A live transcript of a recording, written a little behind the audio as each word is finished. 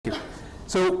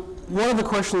So one of the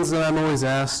questions that I'm always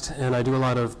asked, and I do a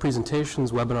lot of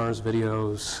presentations, webinars,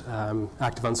 videos,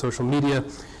 active on social media,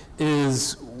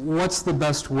 is what's the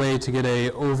best way to get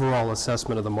a overall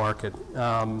assessment of the market?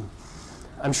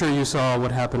 I'm sure you saw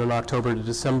what happened in October to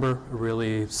December, a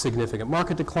really significant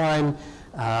market decline.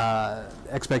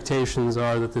 Expectations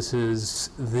are that this is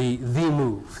the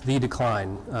move, the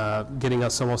decline, getting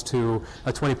us almost to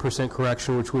a 20%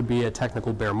 correction, which would be a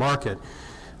technical bear market.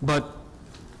 But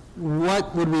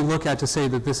what would we look at to say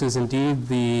that this is indeed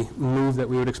the move that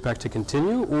we would expect to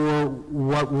continue, or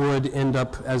what would end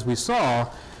up, as we saw,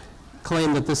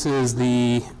 claim that this is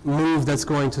the move that's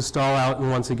going to stall out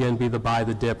and once again be the buy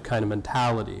the dip kind of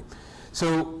mentality?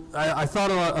 So I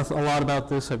thought a lot about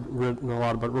this. I've written a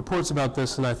lot about reports about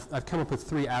this, and I've come up with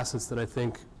 3 assets that I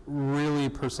think really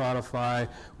personify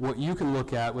what you can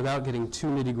look at without getting too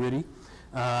nitty-gritty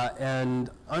and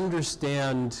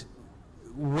understand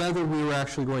whether we were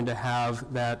actually going to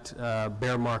have that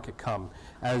bear market come,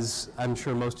 as I'm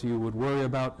sure most of you would worry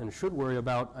about and should worry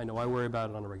about. I know I worry about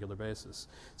it on a regular basis.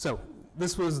 So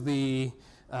this was the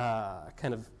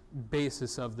kind of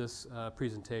basis of this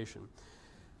presentation.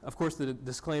 Of course, the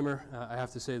disclaimer, I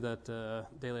have to say that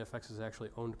DailyFX is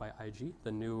actually owned by IG,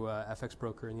 the new FX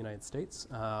broker in the United States,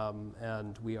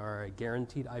 and we are a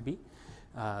guaranteed IB,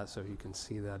 so you can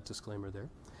see that disclaimer there.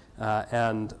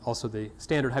 And also the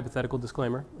standard hypothetical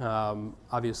disclaimer.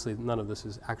 Obviously, none of this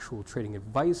is actual trading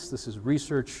advice. This is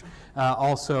research.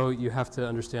 Also, you have to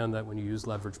understand that when you use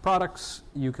leveraged products,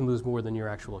 you can lose more than your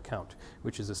actual account,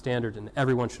 which is a standard, and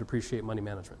everyone should appreciate money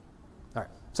management. All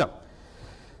right, so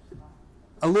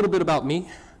a little bit about me.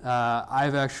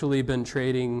 I've actually been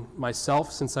trading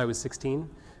myself since I was 16.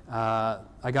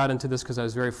 I got into this because I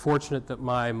was very fortunate that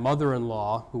my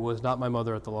mother-in-law, who was not my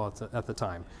mother at the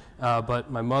time,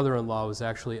 but my mother-in-law was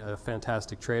actually a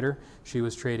fantastic trader. She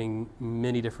was trading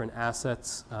many different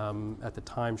assets. At the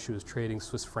time, she was trading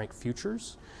Swiss franc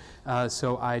futures.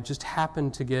 So I just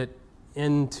happened to get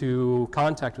into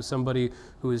contact with somebody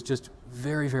who was just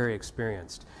very, very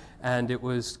experienced. And it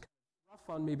was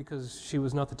on me because she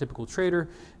was not the typical trader.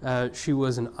 She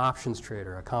was an options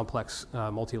trader, a complex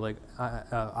multi-leg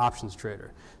options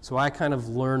trader. So I kind of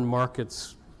learned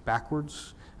markets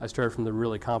backwards. I started from the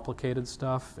really complicated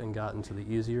stuff and got into the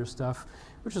easier stuff,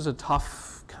 which is a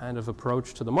tough kind of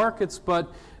approach to the markets, but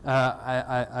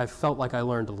I felt like I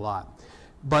learned a lot.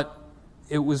 But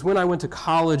it was when I went to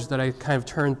college that I kind of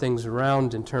turned things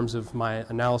around in terms of my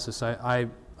analysis. I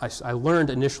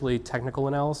learned initially technical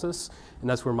analysis, and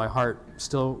that's where my heart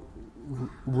still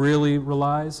really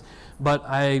relies. But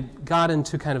I got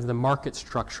into kind of the market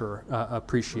structure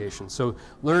appreciation. So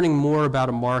learning more about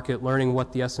a market, learning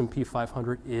what the S&P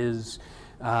 500 is,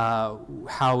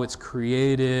 how it's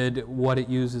created, what it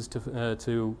uses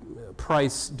to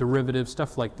price derivatives,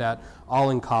 stuff like that, all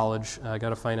in college. I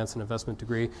got a finance and investment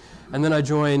degree. And then I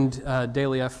joined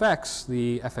DailyFX,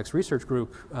 the FX research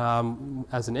group,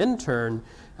 as an intern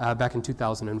back in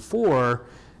 2004.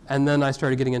 And then I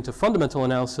started getting into fundamental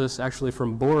analysis, actually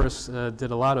from Boris,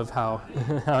 did a lot of how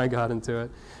I got into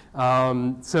it.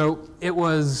 So it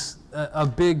was a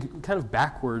big kind of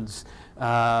backwards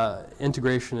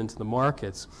integration into the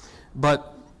markets.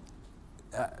 But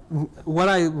what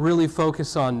I really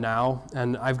focus on now,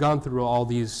 and I've gone through all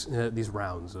these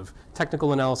rounds of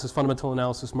technical analysis, fundamental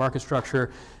analysis, market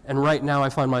structure, and right now I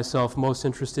find myself most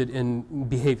interested in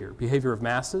behavior of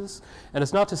masses. And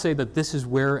it's not to say that this is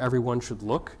where everyone should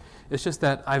look. It's just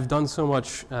that I've done so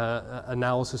much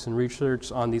analysis and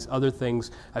research on these other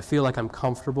things. I feel like I'm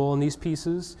comfortable in these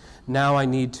pieces. Now I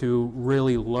need to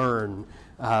really learn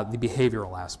the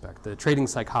behavioral aspect, the trading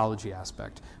psychology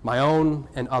aspect, my own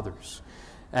and others.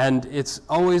 And it's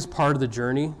always part of the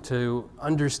journey to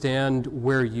understand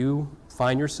where you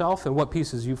find yourself and what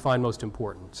pieces you find most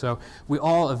important. So we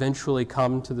all eventually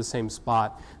come to the same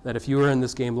spot that if you are in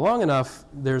this game long enough,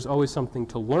 there's always something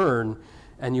to learn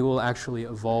and you will actually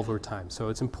evolve over time. So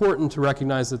it's important to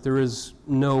recognize that there is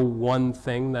no one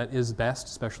thing that is best,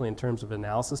 especially in terms of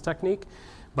analysis technique,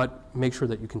 but make sure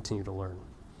that you continue to learn.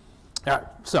 All right,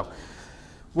 so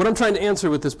what I'm trying to answer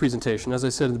with this presentation, as I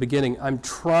said at the beginning, I'm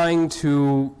trying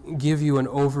to give you an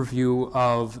overview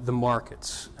of the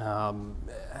markets.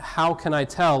 How can I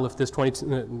tell if this near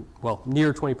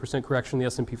 20% correction in the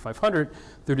S&P 500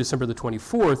 through December the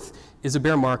 24th is a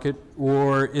bear market,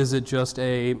 or is it just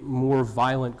a more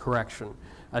violent correction,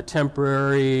 a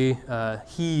temporary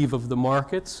heave of the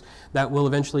markets that will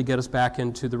eventually get us back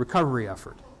into the recovery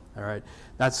effort? All right,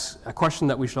 that's a question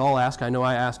that we should all ask. I know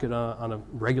I ask it on a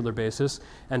regular basis,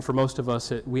 and for most of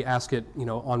us, we ask it,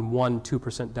 on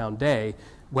 1-2% down day.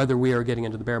 whether we are getting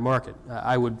into the bear market.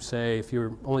 I would say if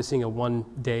you're only seeing a 1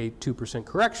 day 2%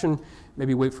 correction,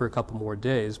 maybe wait for a couple more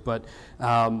days. But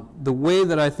the way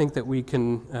that I think that we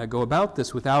can go about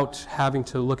this without having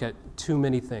to look at too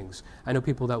many things. I know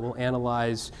people that will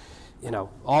analyze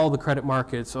all the credit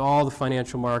markets, all the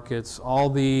financial markets, all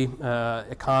the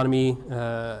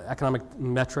economic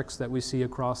metrics that we see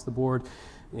across the board.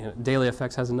 Daily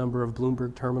FX has a number of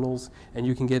Bloomberg terminals, and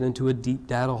you can get into a deep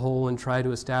data hole and try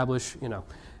to establish,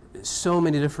 so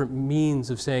many different means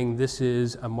of saying this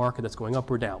is a market that's going up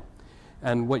or down.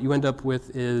 And what you end up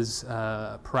with is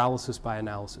paralysis by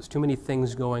analysis. Too many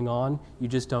things going on. You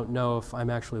just don't know if I'm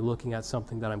actually looking at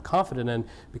something that I'm confident in,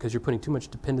 because you're putting too much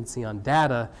dependency on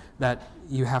data that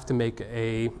you have to make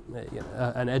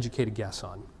an educated guess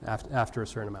on after a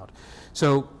certain amount.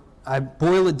 So I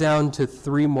boil it down to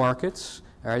 3 markets.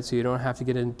 All right, so you don't have to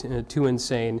get into too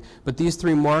insane. But these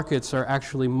 3 markets are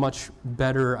actually much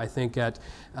better, I think, at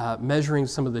measuring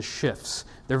some of the shifts.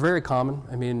 They're very common.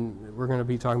 I mean, we're going to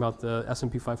be talking about the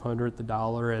S&P 500, the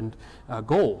dollar, and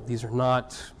gold. These are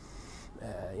not,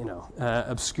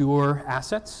 obscure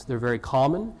assets. They're very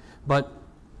common. But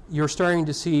you're starting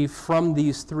to see from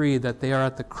these 3 that they are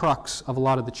at the crux of a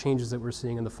lot of the changes that we're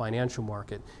seeing in the financial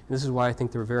market. And this is why I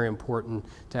think they're very important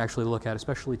to actually look at,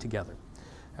 especially together.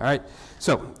 All right,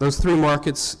 so those 3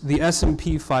 markets, the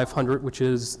S&P 500, which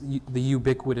is the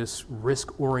ubiquitous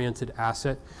risk-oriented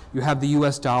asset. You have the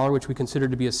US dollar, which we consider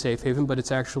to be a safe haven, but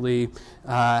it's actually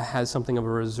has something of a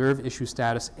reserve issue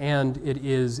status, and it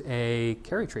is a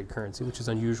carry trade currency, which is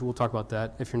unusual. We'll talk about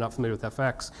that if you're not familiar with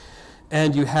FX.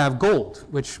 And you have gold,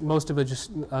 which most of it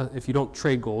just, if you don't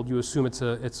trade gold, you assume it's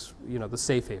the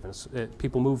safe haven.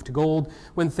 People move to gold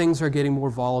when things are getting more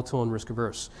volatile and risk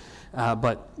averse.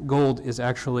 But gold is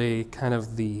actually kind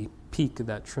of the peak of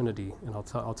that Trinity, and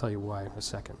I'll tell you why in a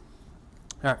second.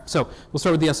 All right, so we'll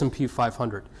start with the S&P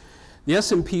 500. The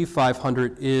S&P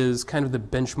 500 is kind of the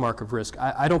benchmark of risk.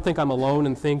 I don't think I'm alone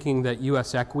in thinking that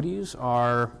U.S. equities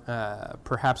are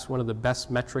perhaps one of the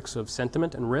best metrics of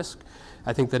sentiment and risk.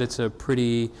 I think that it's a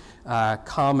pretty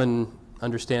common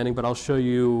understanding, but I'll show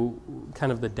you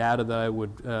kind of the data that I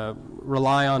would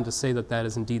rely on to say that that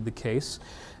is indeed the case.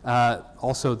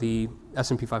 Also, the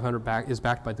S&P 500 is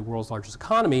backed by the world's largest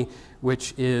economy,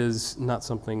 which is not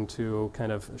something to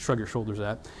kind of shrug your shoulders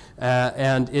at.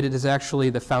 And it is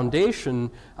actually the foundation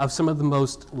of some of the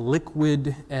most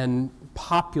liquid and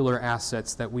popular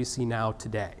assets that we see now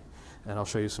today. And I'll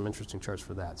show you some interesting charts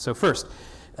for that. So first,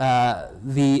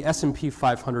 the S&P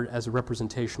 500 as a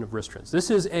representation of risk trends.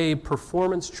 This is a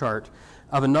performance chart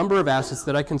of a number of assets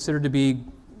that I consider to be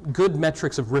good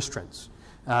metrics of risk trends.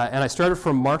 And I started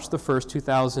from March the 1st,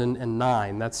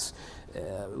 2009. That's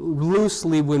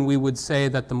loosely when we would say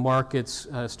that the markets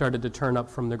started to turn up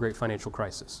from the great financial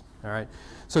crisis. All right.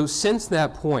 So since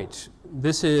that point,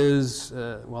 this is,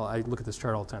 well, I look at this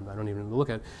chart all the time, but I don't even look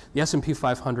at it. The S&P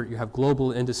 500, you have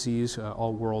global indices,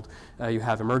 all world. You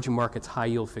have emerging markets, high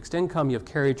yield fixed income. You have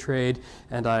carry trade,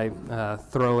 and I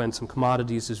throw in some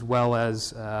commodities as well as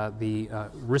the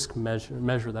risk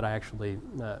measure that I actually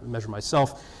measure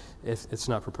myself. If it's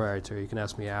not proprietary, you can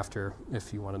ask me after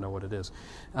if you want to know what it is.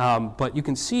 But you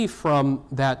can see from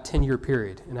that 10-year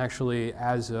period, and actually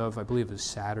as of, I believe it was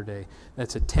Saturday,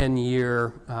 that's a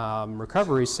 10-year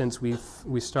recovery since we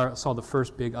saw the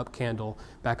first big up candle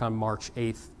back on March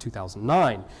 8th,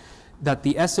 2009, that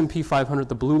the S&P 500,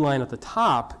 the blue line at the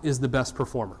top, is the best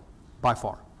performer by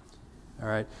far. All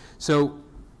right, so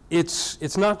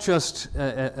it's not just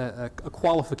a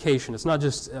qualification. It's not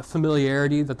just a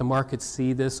familiarity that the markets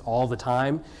see this all the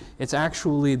time. It's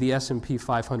actually the S&P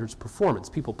 500's performance,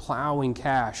 people plowing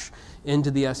cash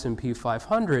into the S&P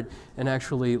 500 and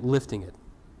actually lifting it,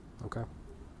 okay?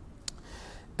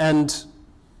 And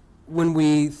when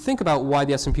we think about why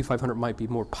the S&P 500 might be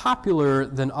more popular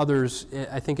than others,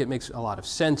 I think it makes a lot of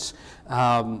sense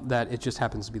that it just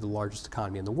happens to be the largest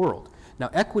economy in the world. Now,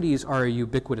 equities are a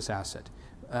ubiquitous asset.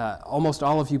 Almost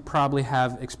all of you probably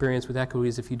have experience with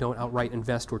equities if you don't outright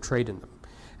invest or trade in them.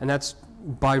 And that's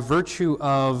by virtue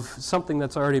of something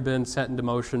that's already been set into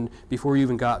motion before you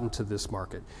even got into this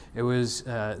market. It was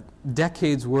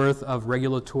decades worth of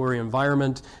regulatory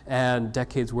environment and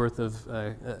decades worth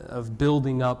of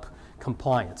building up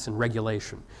compliance and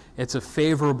regulation. It's a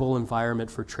favorable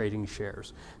environment for trading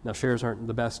shares. Now, shares aren't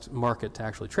the best market to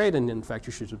actually trade in. In fact,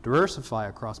 you should diversify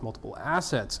across multiple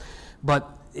assets.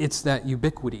 But it's that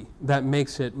ubiquity that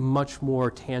makes it much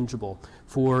more tangible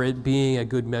for it being a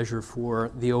good measure for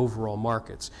the overall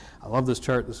markets. I love this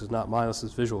chart. This is not mine. This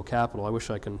is Visual Capital. I wish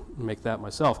I can make that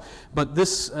myself. But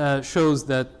this shows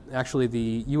that actually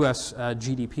the U.S.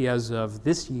 GDP as of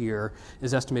this year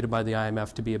is estimated by the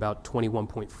IMF to be about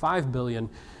 21.5 billion,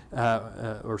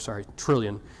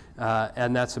 trillion,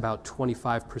 and that's about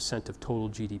 25% of total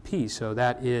GDP. So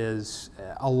that is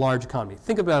a large economy.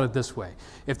 Think about it this way.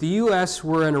 If the U.S.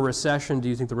 were in a recession, do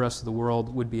you think the rest of the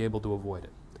world would be able to avoid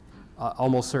it?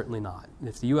 Almost certainly not.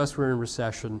 If the U.S. were in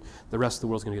recession, the rest of the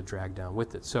world's going to get dragged down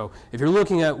with it. So if you're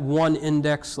looking at one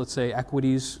index, let's say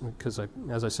equities, because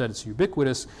as I said, it's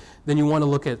ubiquitous, then you want to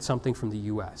look at something from the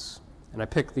U.S. And I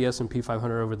picked the S&P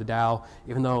 500 over the Dow,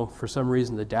 even though for some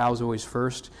reason the Dow is always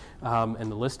first in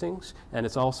the listings, and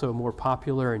it's also more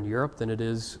popular in Europe than it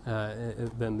is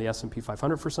than the S&P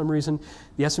 500 for some reason.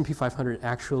 The S&P 500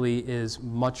 actually is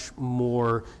much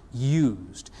more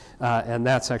used, and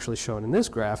that's actually shown in this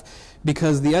graph,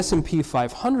 because the S&P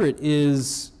 500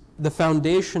 is the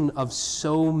foundation of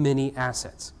so many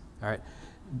assets. All right,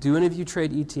 do any of you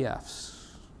trade ETFs?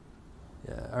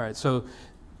 Yeah. All right, so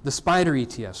the SPDR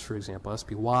ETFs, for example,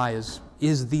 SPY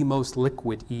is the most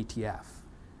liquid ETF,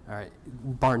 all right,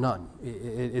 bar none.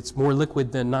 It's more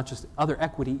liquid than not just other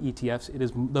equity ETFs. It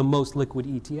is the most liquid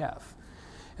ETF.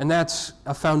 And that's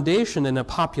a foundation and a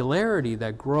popularity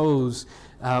that grows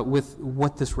with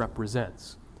what this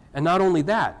represents. And not only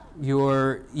that,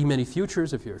 your E-mini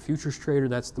futures, if you're a futures trader,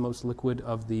 that's the most liquid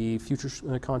of the futures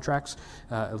contracts,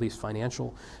 at least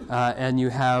financial. And you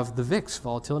have the VIX,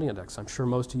 volatility index. I'm sure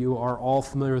most of you are all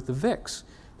familiar with the VIX.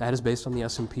 That is based on the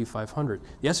S&P 500.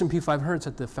 The S&P 500 is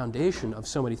at the foundation of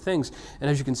so many things. And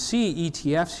as you can see,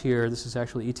 ETFs here, this is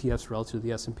actually ETFs relative to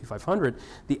the S&P 500,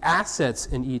 the assets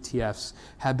in ETFs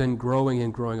have been growing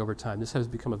and growing over time. This has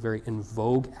become a very in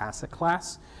vogue asset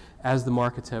class. As the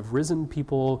markets have risen,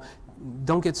 people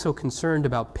don't get so concerned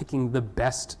about picking the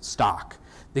best stock.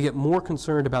 They get more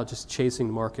concerned about just chasing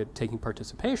the market, taking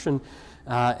participation,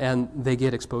 and they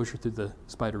get exposure through the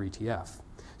SPDR ETF.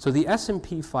 So the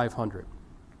S&P 500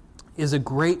 is a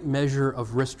great measure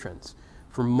of risk trends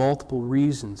for multiple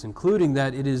reasons, including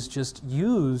that it is just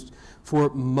used for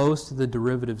most of the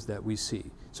derivatives that we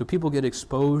see. So people get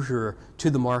exposure to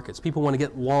the markets. People want to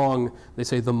get long, they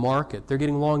say, the market. They're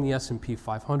getting long the S&P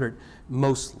 500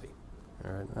 mostly.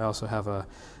 All right. I also have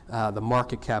the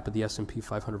market cap of the S&P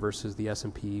 500 versus the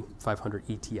S&P 500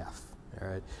 ETF, all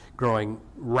right, growing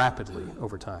rapidly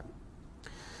over time.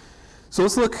 So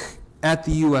let's look at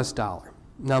the U.S. dollar.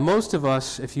 Now, most of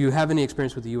us, if you have any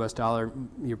experience with the U.S. dollar,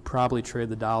 you probably trade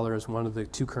the dollar as one of the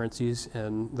two currencies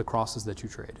and the crosses that you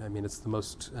trade. I mean, it's the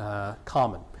most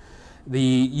common.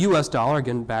 The U.S. dollar,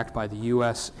 again backed by the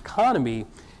U.S. economy,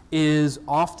 is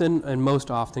often and most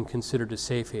often considered a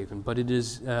safe haven, but it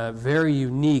is very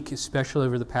unique, especially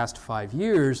over the past 5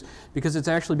 years, because it's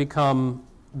actually become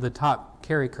the top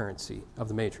carry currency of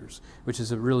the majors, which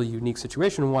is a really unique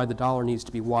situation and why the dollar needs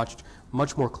to be watched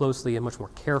much more closely and much more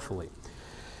carefully.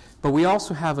 But we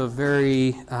also have a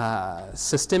very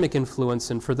systemic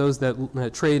influence, and for those that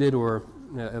traded or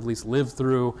at least lived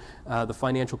through the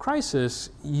financial crisis,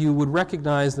 you would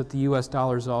recognize that the U.S.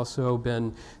 dollar has also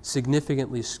been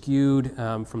significantly skewed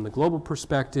from the global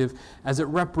perspective, as it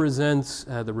represents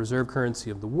the reserve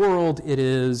currency of the world. It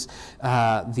is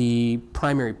the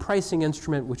primary pricing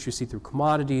instrument, which you see through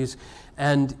commodities,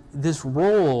 and this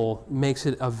role makes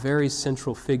it a very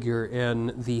central figure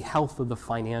in the health of the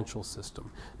financial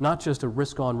system. Not just a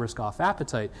risk-on, risk-off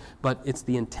appetite, but it's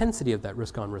the intensity of that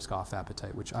risk-on, risk-off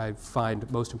appetite, which I find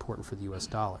most important for the U.S.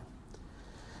 dollar.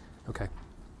 Okay,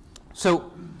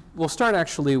 so we'll start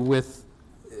actually with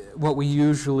what we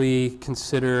usually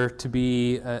consider to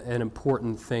be an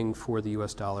important thing for the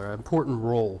U.S. dollar, an important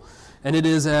role, and it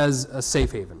is as a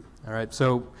safe haven. All right,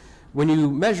 so when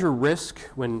you measure risk,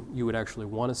 when you would actually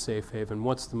want a safe haven,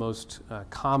 what's the most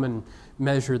common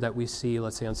measure that we see,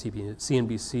 let's say on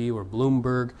CNBC or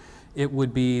Bloomberg? It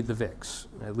would be the VIX.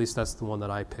 At least that's the one that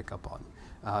I pick up on.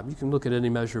 You can look at any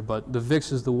measure, but the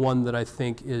VIX is the one that I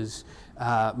think is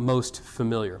most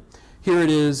familiar. Here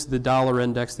it is, the dollar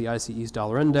index, the ICE's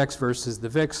dollar index versus the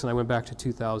VIX, and I went back to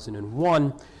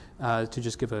 2001 to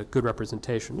just give a good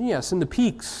representation. Yes, in the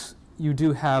peaks, you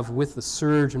do have, with the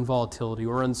surge in volatility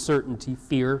or uncertainty,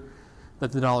 fear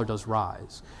that the dollar does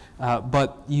rise.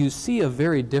 But you see a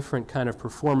very different kind of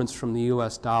performance from the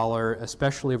U.S. dollar,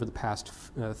 especially over the past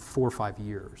 4 or 5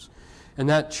 years. And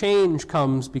that change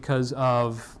comes because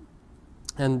of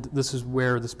and this is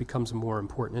where this becomes a more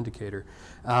important indicator,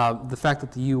 the fact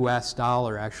that the U.S.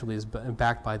 dollar actually is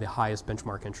backed by the highest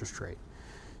benchmark interest rate.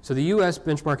 So the U.S.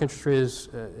 benchmark interest rate is,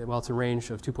 well, it's a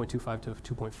range of 2.25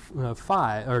 to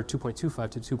 2.5, or 2.25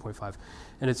 to 2.5,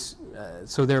 and it's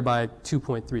so thereby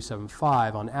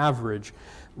 2.375 on average.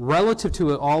 Relative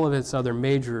to all of its other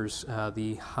majors,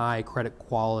 the high credit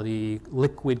quality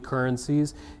liquid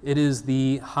currencies, it is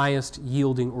the highest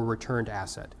yielding or returned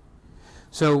asset.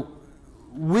 So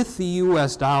with the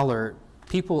U.S. dollar,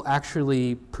 people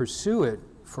actually pursue it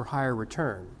for higher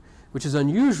return, which is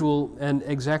unusual and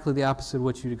exactly the opposite of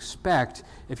what you'd expect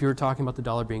if you were talking about the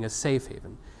dollar being a safe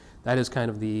haven. That is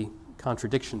kind of the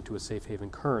contradiction to a safe haven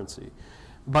currency.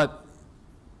 But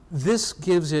this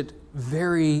gives it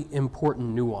very important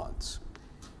nuance.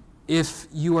 If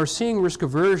you are seeing risk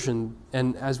aversion,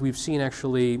 and as we've seen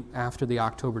actually after the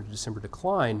October to December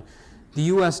decline, the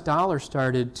U.S. dollar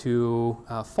started to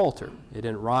falter. It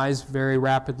didn't rise very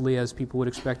rapidly as people would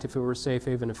expect if it were a safe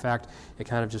haven. In fact, it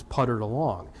kind of just puttered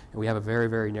along. And we have a very,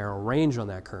 very narrow range on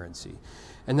that currency.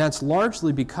 And that's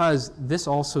largely because this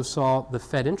also saw the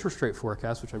Fed interest rate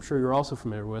forecast, which I'm sure you're also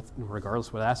familiar with, regardless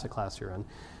of what asset class you're in,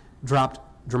 dropped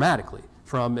dramatically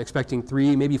from expecting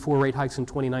 3, maybe 4 rate hikes in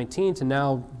 2019 to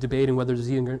now debating whether there's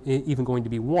even going to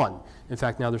be 1. In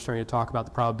fact, now they're starting to talk about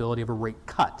the probability of a rate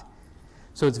cut.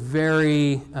 So it's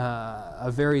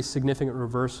a very significant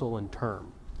reversal in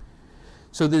term.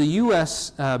 So the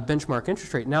U.S. Benchmark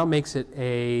interest rate now makes it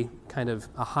a kind of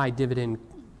a high dividend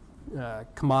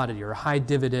commodity or a high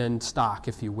dividend stock,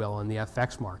 if you will, in the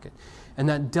FX market. And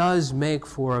that does make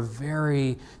for a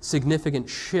very significant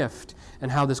shift in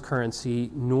how this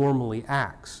currency normally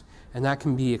acts. And that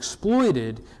can be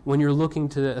exploited when you're looking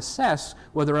to assess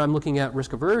whether I'm looking at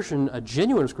risk aversion, a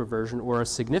genuine risk aversion, or a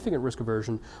significant risk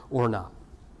aversion, or not.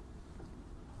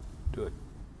 Do a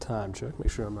time check, make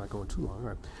sure I'm not going too long. All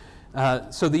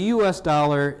right. So the U.S.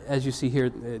 dollar, as you see here,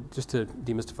 just to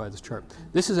demystify this chart,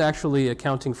 this is actually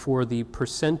accounting for the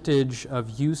percentage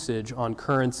of usage on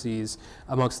currencies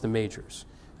amongst the majors.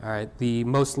 All right, the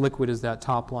most liquid is that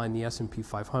top line, the S&P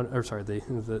 500, or sorry,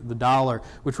 the dollar,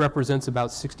 which represents about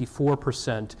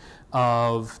 64%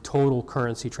 of total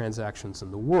currency transactions in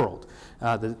the world.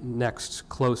 The next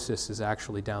closest is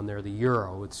actually down there, the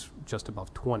euro. It's just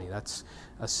above 20. That's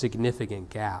a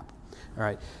significant gap. All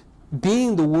right.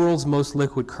 Being the world's most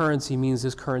liquid currency means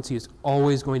this currency is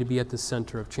always going to be at the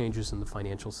center of changes in the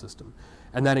financial system.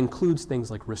 And that includes things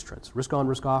like risk trends. Risk on,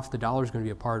 risk off, the dollar is going to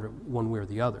be a part of one way or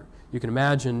the other. You can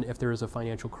imagine if there is a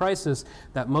financial crisis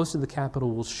that most of the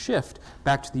capital will shift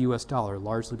back to the U.S. dollar,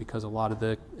 largely because a lot of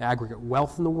the aggregate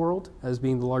wealth in the world, as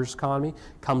being the largest economy,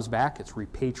 comes back, it's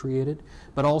repatriated.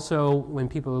 But also when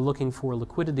people are looking for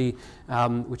liquidity,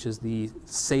 which is the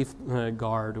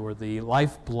safeguard or the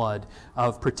lifeblood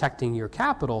of protecting your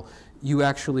capital, you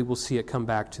actually will see it come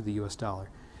back to the U.S. dollar.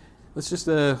 Let's just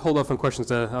hold off on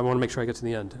questions. I want to make sure I get to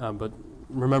the end, but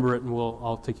remember it and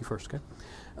I'll take you first,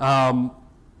 okay?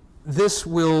 This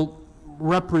will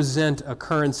represent a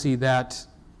currency that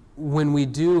when we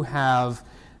do have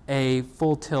a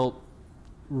full tilt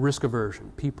risk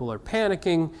aversion, people are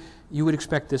panicking, you would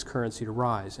expect this currency to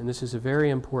rise. And this is a very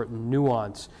important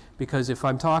nuance because if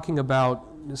I'm talking about,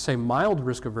 say, mild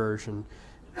risk aversion,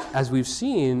 as we've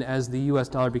seen, as the U.S.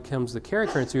 dollar becomes the carry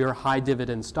currency or high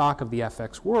dividend stock of the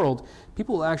FX world,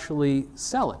 people will actually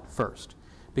sell it first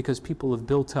because people have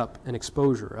built up an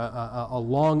exposure, a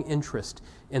long interest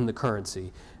in the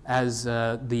currency. As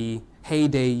the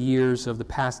heyday years of the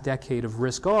past decade of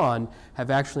risk on have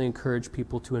actually encouraged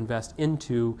people to invest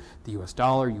into the U.S.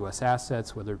 dollar, U.S.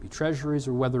 assets, whether it be treasuries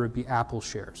or whether it be Apple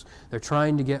shares. They're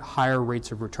trying to get higher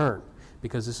rates of return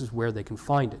because this is where they can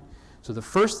find it. So the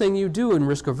first thing you do in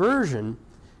risk aversion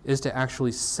is to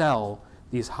actually sell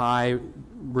these high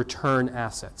return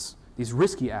assets, these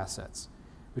risky assets,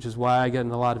 which is why I get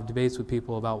in a lot of debates with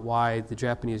people about why the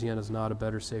Japanese yen is not a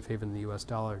better safe haven than the U.S.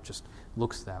 dollar. It just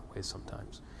looks that way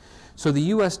sometimes. So the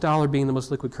U.S. dollar being the most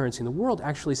liquid currency in the world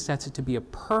actually sets it to be a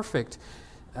perfect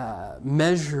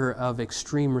measure of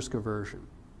extreme risk aversion.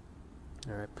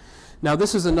 All right. Now,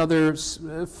 this is another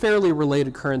fairly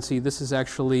related currency. This is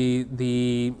actually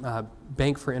the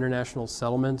Bank for International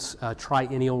Settlements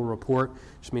triennial report,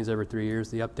 which means every 3 years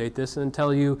they update this and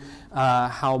tell you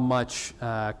how much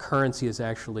currency is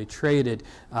actually traded.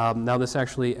 Now, this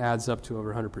actually adds up to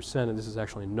over 100%, and this is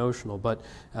actually notional, but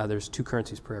there's 2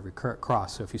 currencies per every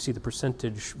cross. So if you see the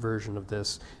percentage version of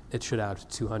this, it should add to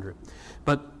 200.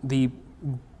 But the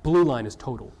blue line is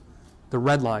total. The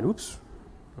red line, oops,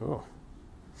 oh.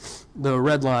 The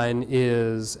red line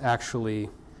is actually,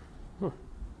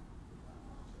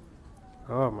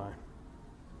 oh my,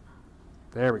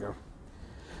 there we go.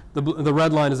 The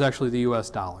red line is actually the U.S.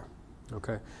 dollar.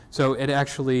 Okay, so it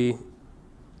actually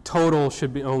total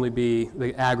should only be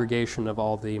the aggregation of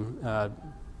all the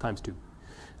times 2.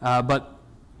 But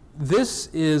this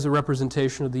is a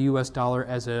representation of the U.S. dollar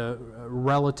as a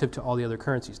relative to all the other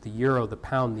currencies, the euro, the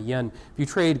pound, the yen. If you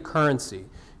trade currency,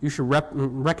 you should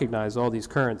recognize all these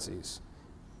currencies.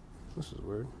 This is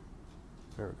weird.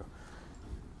 There we go.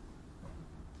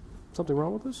 Something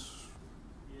wrong with this?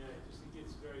 Yeah, it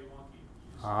gets very wonky.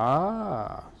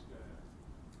 Ah.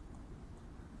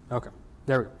 Okay,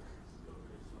 there we go.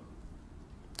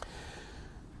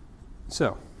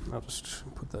 So, I'll just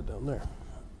put that down there.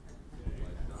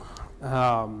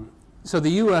 So the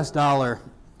U.S. dollar,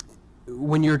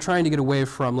 when you're trying to get away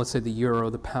from, let's say, the euro,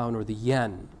 the pound, or the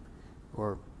yen,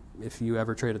 or if you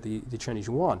ever traded the Chinese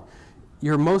yuan,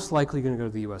 you're most likely going to go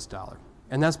to the U.S. dollar.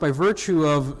 And that's by virtue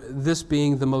of this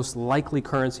being the most likely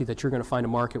currency that you're going to find a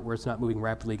market where it's not moving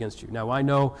rapidly against you. Now, I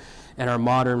know in our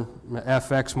modern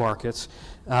FX markets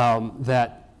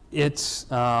that it's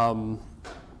a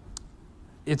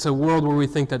world where we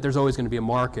think that there's always going to be a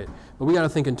market, but we got to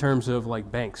think in terms of like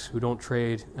banks who don't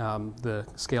trade the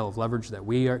scale of leverage that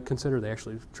we consider. They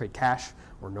actually trade cash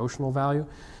or notional value,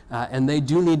 and they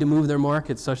do need to move their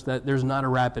markets such that there's not a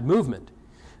rapid movement.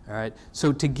 All right.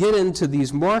 So to get into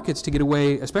these markets, to get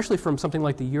away, especially from something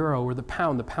like the euro or the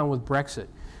pound with Brexit,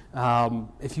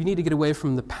 if you need to get away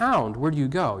from the pound, where do you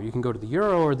go? You can go to the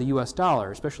euro or the U.S.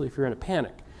 dollar, especially if you're in a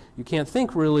panic. You can't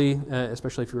think really,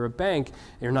 especially if you're a bank,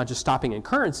 and you're not just stopping in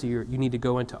currency, you need to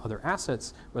go into other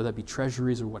assets, whether that be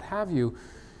treasuries or what have you.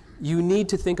 You need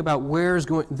to think about where's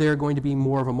there going to be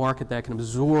more of a market that can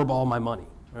absorb all my money.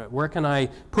 Right? Where can I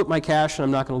put my cash and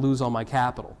I'm not going to lose all my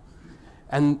capital?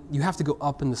 And you have to go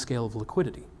up in the scale of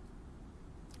liquidity.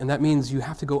 And that means you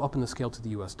have to go up in the scale to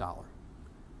the US dollar.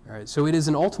 All right, so it is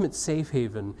an ultimate safe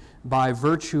haven by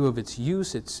virtue of its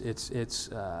use, its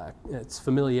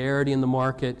familiarity in the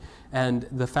market, and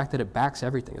the fact that it backs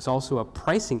everything. It's also a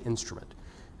pricing instrument.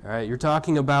 All right, you're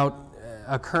talking about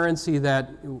a currency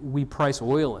that we price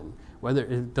oil in.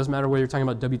 It doesn't matter whether you're talking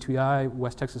about WTI,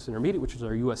 West Texas Intermediate, which is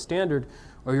our U.S. standard,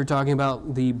 or you're talking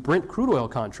about the Brent crude oil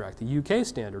contract, the UK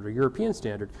standard or European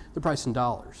standard. They're priced in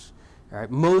dollars. All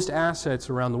right, most assets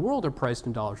around the world are priced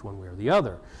in dollars one way or the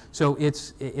other. So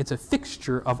it's a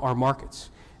fixture of our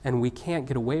markets, and we can't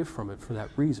get away from it for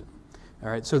that reason. All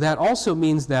right, so that also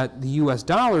means that the U.S.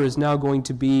 dollar is now going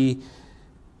to be,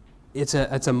 it's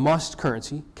a must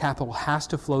currency. Capital has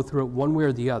to flow through it one way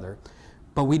or the other.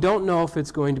 But we don't know if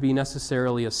it's going to be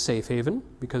necessarily a safe haven,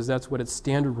 because that's what its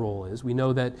standard role is. We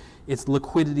know that its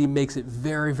liquidity makes it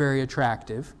very, very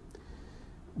attractive.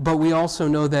 But we also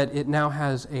know that it now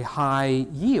has a high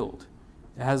yield.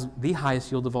 It has the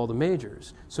highest yield of all the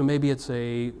majors. So maybe it's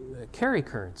a carry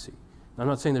currency. I'm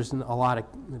not saying there's a lot of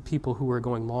people who are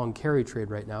going long carry trade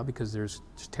right now because there's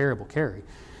just terrible carry.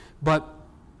 But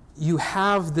you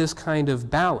have this kind of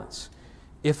balance.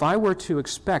 If I were to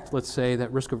expect, let's say,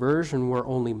 that risk aversion were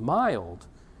only mild,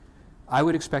 I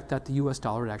would expect that the US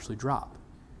dollar would actually drop.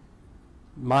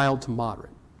 Mild to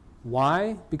moderate.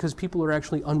 Why? Because people are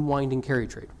actually unwinding carry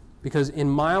trade. Because in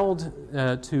mild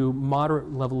to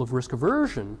moderate level of risk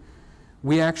aversion,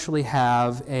 we actually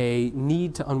have a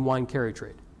need to unwind carry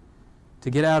trade, to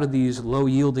get out of these low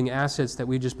yielding assets that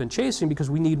we've just been chasing because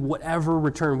we need whatever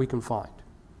return we can find.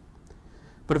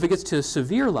 But if it gets to a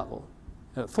severe level,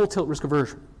 full tilt risk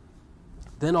aversion,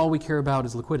 then all we care about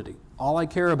is liquidity. All I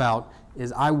care about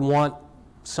is I want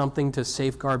something to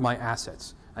safeguard my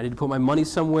assets. I need to put my money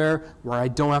somewhere where I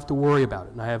don't have to worry about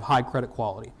it, and I have high credit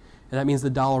quality. And that means the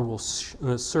dollar will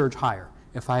surge higher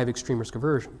if I have extreme risk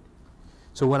aversion.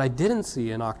 So what I didn't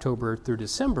see in October through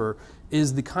December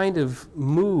is the kind of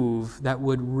move that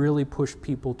would really push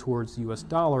people towards the US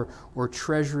dollar or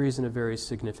treasuries in a very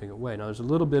significant way. Now, there's a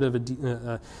little bit of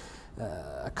a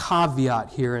caveat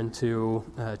here into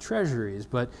treasuries,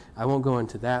 but I won't go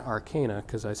into that arcana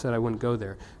because I said I wouldn't go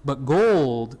there. But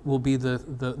gold will be the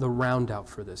round out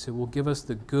for this. It will give us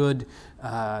the good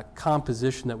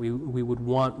composition that we would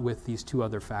want with these two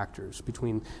other factors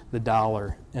between the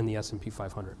dollar and the S&P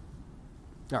 500.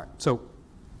 All right, so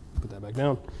put that back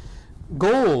down.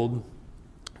 Gold,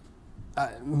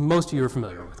 most of you are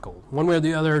familiar with gold. One way or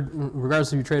the other,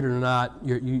 regardless if you trade it or not,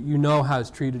 you know how it's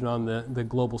treated on the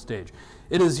global stage.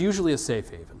 It is usually a safe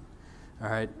haven, all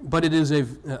right? But it is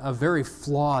a very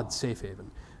flawed safe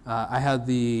haven. I had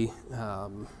the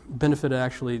benefit of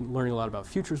actually learning a lot about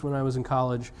futures when I was in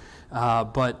college,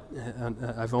 but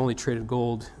I've only traded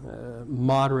gold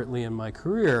moderately in my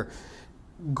career.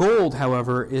 Gold,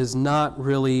 however, is not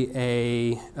really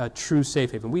a true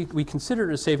safe haven. We consider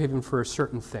it a safe haven for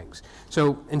certain things.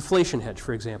 So inflation hedge,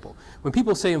 for example. When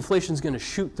people say inflation is going to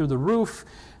shoot through the roof,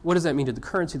 what does that mean to the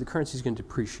currency? The currency is going to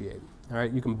depreciate. All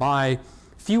right, you can buy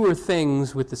fewer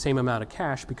things with the same amount of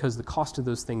cash because the cost of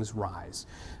those things rise.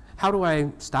 How do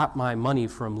I stop my money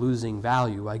from losing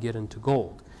value? I get into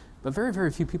gold. But very,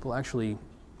 very few people actually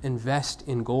invest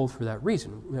in gold for that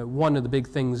reason. One of the big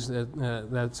things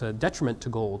that's a detriment to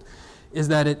gold is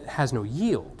that it has no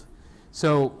yield.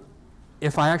 So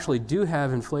if I actually do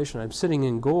have inflation, I'm sitting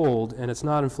in gold and it's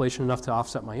not inflation enough to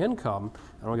offset my income,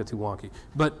 I don't get too wonky,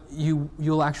 but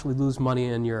you'll actually lose money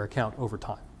in your account over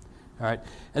time. All right?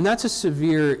 And that's a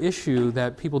severe issue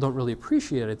that people don't really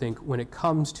appreciate, I think, when it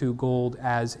comes to gold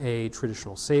as a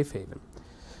traditional safe haven.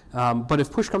 But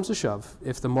if push comes to shove,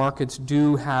 if the markets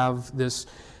do have this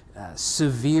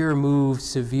severe move,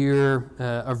 severe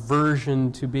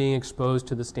aversion to being exposed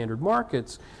to the standard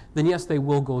markets, then yes, they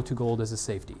will go to gold as a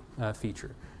safety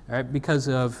feature, all right, because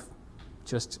of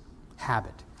just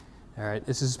habit. All right,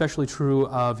 this is especially true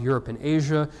of Europe and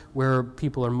Asia, where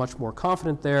people are much more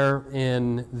confident there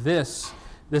in this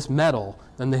metal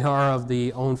than they are of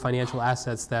the own financial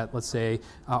assets that, let's say,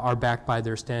 are backed by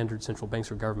their standard central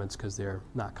banks or governments because they're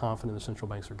not confident in the central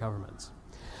banks or governments.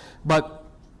 But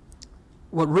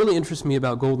what really interests me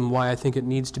about gold and why I think it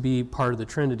needs to be part of the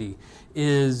Trinity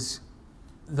is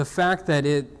the fact that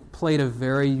it played a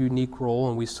very unique role,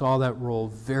 and we saw that role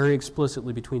very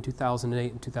explicitly between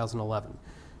 2008 and 2011.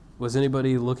 Was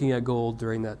anybody looking at gold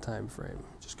during that time frame?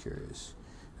 Just curious.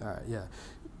 All right, yeah.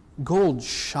 Gold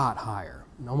shot higher,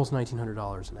 almost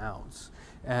 $1,900 an ounce.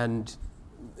 And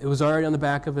it was already on the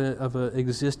back of an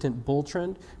existent bull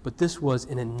trend, but this was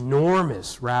an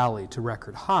enormous rally to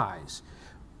record highs.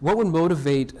 What would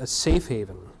motivate a safe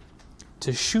haven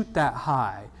to shoot that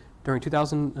high during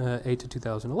 2008 to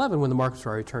 2011 when the markets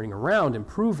were already turning around,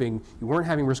 improving, you weren't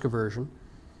having risk aversion?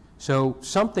 So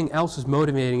something else is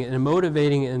motivating it, and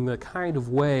motivating it in the kind of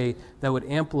way that would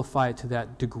amplify it to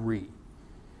that degree.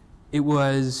 It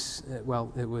was,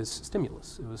 well, it was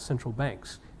stimulus. It was central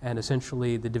banks and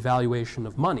essentially the devaluation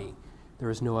of money.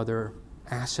 There is no other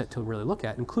asset to really look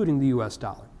at, including the US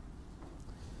dollar.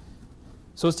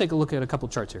 So let's take a look at a couple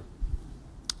charts here.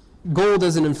 Gold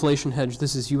as an inflation hedge.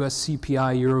 This is US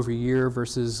CPI year over year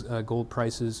versus gold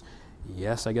prices.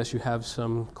 Yes, I guess you have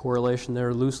some correlation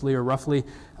there loosely or roughly,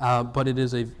 but it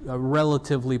is a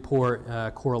relatively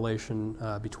poor correlation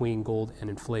between gold and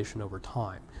inflation over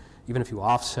time, even if you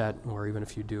offset or even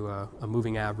if you do a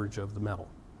moving average of the metal.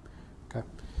 Okay.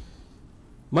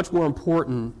 Much more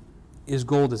important is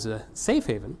gold as a safe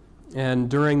haven. And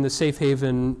during the safe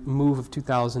haven move of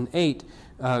 2008,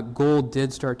 gold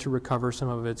did start to recover some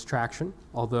of its traction,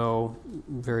 although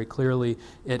very clearly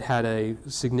it had a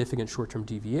significant short-term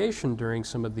deviation during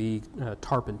some of the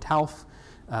TARP and TALF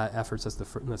efforts.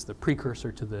 That's the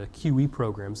precursor to the QE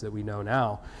programs that we know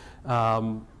now.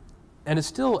 And it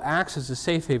still acts as a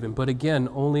safe haven, but again,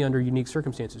 only under unique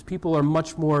circumstances. People are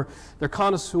much more, they're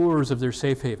connoisseurs of their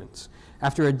safe havens.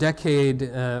 After a decade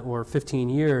or 15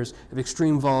 years of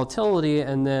extreme volatility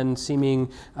and then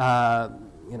seeming,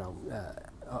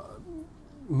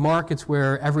 markets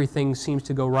where everything seems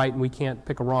to go right and we can't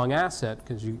pick a wrong asset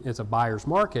because it's a buyer's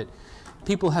market,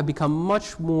 people have become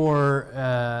much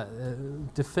more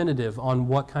definitive on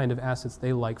what kind of assets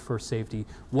they like for safety,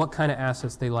 what kind of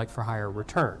assets they like for higher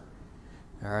return.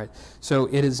 All right, so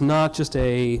it is not just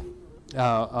a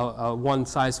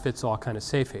one-size-fits-all kind of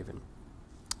safe haven.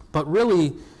 But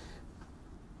really,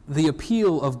 the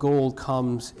appeal of gold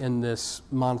comes in this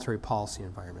monetary policy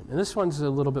environment. And this one's a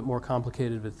little bit more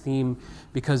complicated of a theme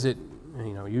because it,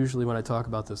 usually when I talk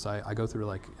about this, I go through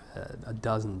like a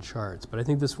dozen charts. But I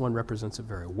think this one represents it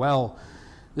very well.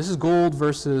 This is gold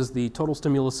versus the total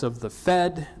stimulus of the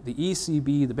Fed, the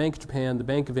ECB, the Bank of Japan, the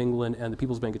Bank of England, and the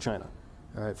People's Bank of China.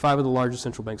 All right, 5 of the largest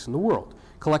central banks in the world.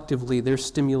 Collectively, their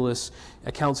stimulus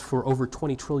accounts for over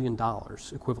 $20 trillion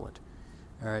equivalent.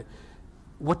 All right.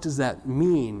 What does that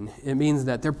mean? It means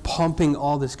that they're pumping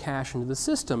all this cash into the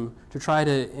system to try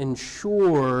to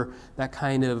ensure that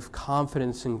kind of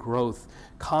confidence in growth,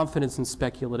 confidence in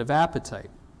speculative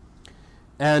appetite.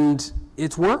 And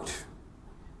it's worked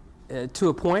to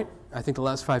a point. I think the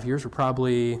last 5 years were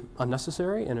probably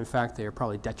unnecessary, and in fact, they are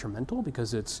probably detrimental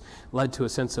because it's led to a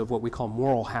sense of what we call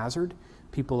moral hazard.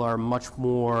 People are much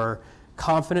more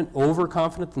confident,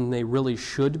 overconfident than they really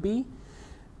should be.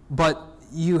 But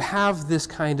you have this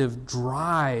kind of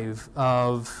drive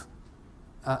of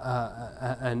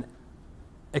an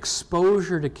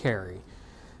exposure to carry,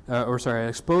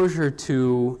 exposure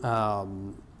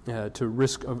to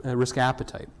risk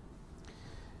appetite.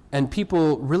 And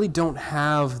people really don't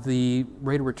have the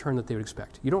rate of return that they would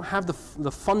expect. You don't have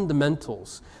the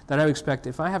fundamentals that I would expect.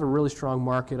 If I have a really strong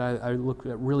market, I look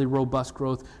at really robust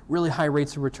growth, really high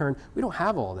rates of return. We don't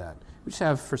have all that. We just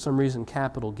have, for some reason,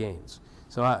 capital gains.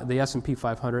 So the S&P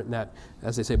 500 and that,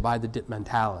 as they say, buy the dip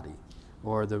mentality,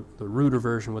 or the Reuter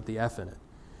version with the F in it.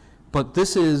 But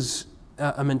this is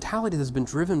a mentality that's been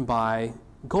driven by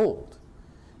gold,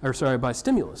 by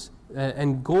stimulus.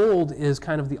 And gold is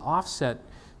kind of the offset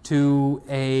to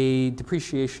a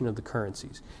depreciation of the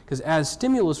currencies. Because as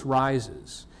stimulus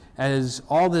rises, as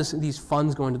all these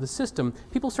funds go into the system,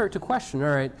 people start to question, all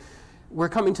right, we're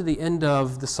coming to the end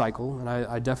of the cycle, and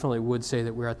I definitely would say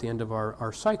that we're at the end of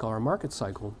our cycle, our market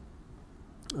cycle.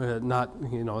 It's not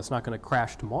going to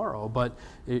crash tomorrow, but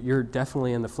you're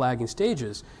definitely in the flagging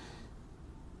stages.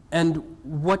 And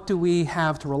what do we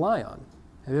have to rely on?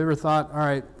 Have you ever thought, all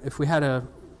right, if we had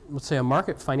let's say a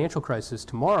market financial crisis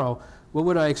tomorrow, what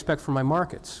would I expect from my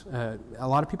markets? A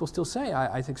lot of people still say,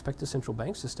 I expect the central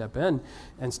banks to step in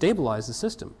and stabilize the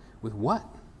system. With what?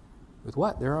 With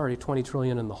what? They're already 20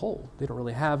 trillion in the hole. They don't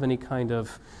really have any kind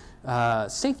of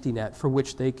safety net for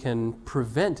which they can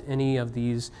prevent any of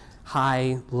these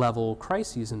high-level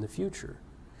crises in the future.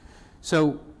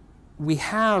 So we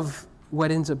have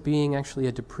what ends up being actually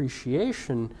a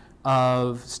depreciation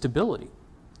of stability.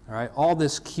 All right, all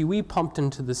this QE pumped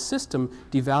into the system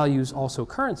devalues also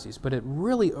currencies, but it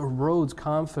really erodes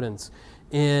confidence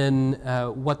in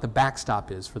what the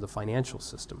backstop is for the financial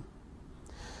system.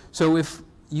 So if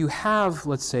you have,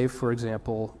 let's say, for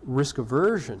example, risk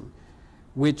aversion,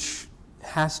 which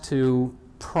has to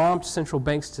prompt central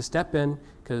banks to step in,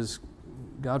 because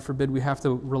God forbid we have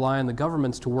to rely on the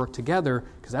governments to work together,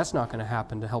 because that's not going to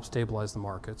happen to help stabilize the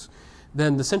markets,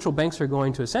 then the central banks are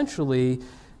going to essentially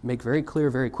make very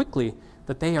clear very quickly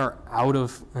that they are out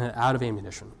of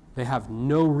ammunition. They have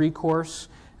no recourse.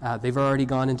 They've already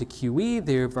gone into QE.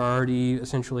 They've already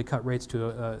essentially cut rates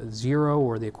to zero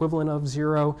or the equivalent of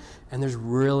zero, and there's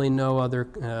really no other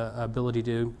ability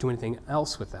to do anything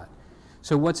else with that.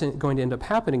 So what's going to end up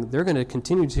happening, they're going to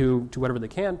continue to do whatever they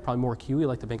can, probably more QE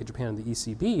like the Bank of Japan and the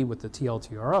ECB with the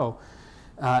TLTRO,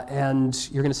 and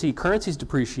you're going to see currencies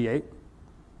depreciate,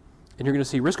 and you're going to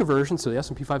see risk aversion, so the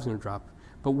S&P 5 is going to drop.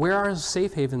 But where are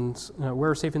safe havens?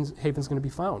 Where are safe havens going to be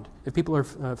found? If people are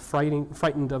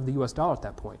frightened of the U.S. dollar at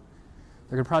that point,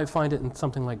 they're going to probably find it in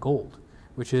something like gold,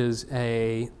 which is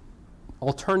a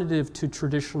alternative to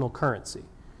traditional currency.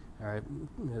 All right,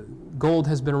 gold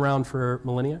has been around for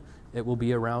millennia. It will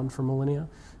be around for millennia,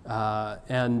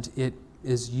 and it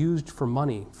is used for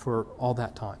money for all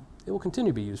that time. It will continue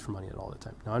to be used for money at all that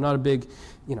time. Now, I'm not a big,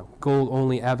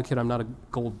 gold-only advocate. I'm not a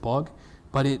gold bug.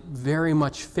 But it very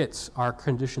much fits our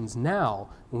conditions now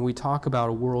when we talk about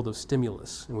a world of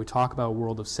stimulus and we talk about a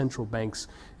world of central banks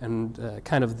and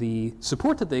kind of the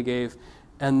support that they gave,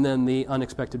 and then the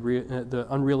the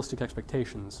unrealistic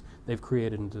expectations they've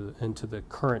created into the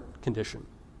current condition.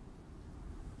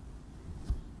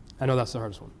 I know that's the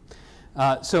hardest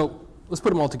one. So let's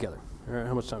put them all together. All right,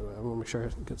 how much time? I want to make sure I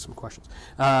get some questions.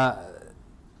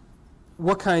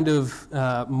 What kind of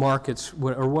markets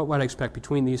what would I expect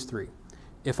between these three?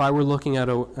 If I were looking at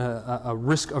a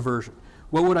risk aversion,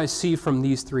 what would I see from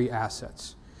these three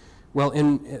assets? Well,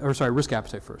 risk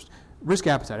appetite first. Risk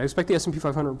appetite, I expect the S&P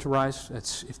 500 to rise.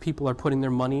 That's if people are putting their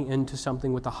money into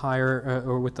something with a higher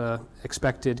or with a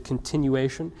expected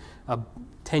continuation, a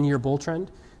 10-year bull trend,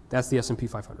 that's the S&P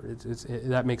 500.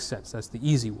 That makes sense. That's the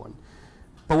easy one.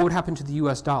 But what would happen to the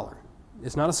U.S. dollar?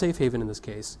 It's not a safe haven in this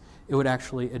case. It would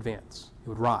actually advance. It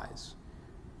would rise,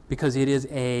 because it is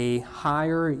a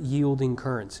higher yielding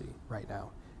currency right now.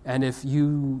 And if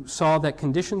you saw that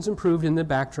conditions improved in the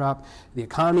backdrop, the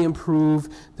economy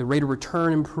improved, the rate of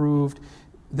return improved,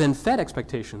 then Fed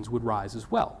expectations would rise as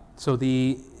well. So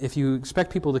if you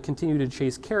expect people to continue to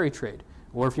chase carry trade,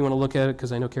 or if you want to look at it,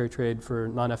 because I know carry trade for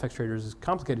non-FX traders is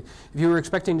complicated, if you were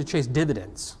expecting to chase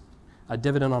dividends, a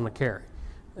dividend on a carry,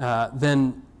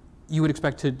 then you would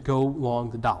expect to go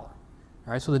long the dollar.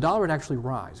 All right, so the dollar would actually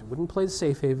rise. It wouldn't play the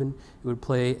safe haven. It would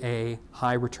play a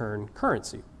high return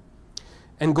currency.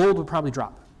 And gold would probably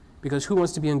drop, because who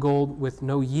wants to be in gold with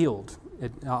no yield?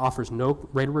 It offers no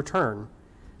rate of return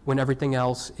when everything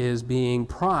else is being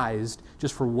prized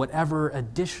just for whatever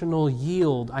additional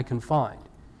yield I can find.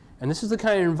 And this is the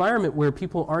kind of environment where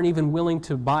people aren't even willing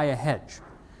to buy a hedge.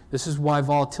 This is why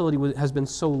volatility has been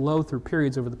so low through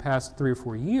periods over the past 3 or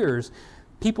 4 years.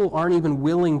 People aren't even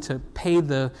willing to pay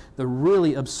the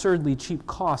really absurdly cheap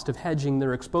cost of hedging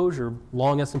their exposure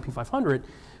long S&P 500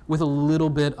 with a little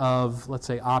bit of, let's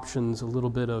say, options, a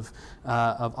little bit of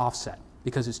offset.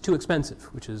 because it's too expensive,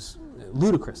 which is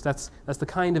ludicrous. That's the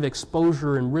kind of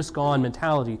exposure and risk-on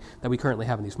mentality that we currently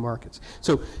have in these markets.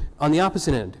 So on the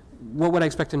opposite end, what would I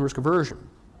expect in risk aversion?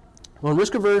 Well, in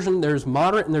risk aversion, there's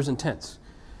moderate and there's intense.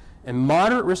 In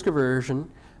moderate risk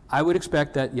aversion, I would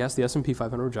expect that, yes, the S&P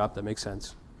 500 would drop. That makes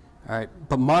sense. All right,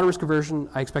 but moderate risk aversion,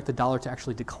 I expect the dollar to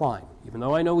actually decline. Even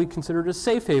though I know we consider it a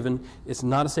safe haven, it's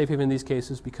not a safe haven in these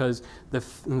cases because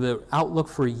the outlook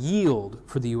for yield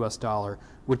for the U.S. dollar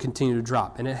would continue to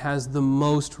drop, and it has the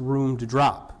most room to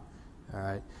drop. All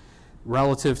right,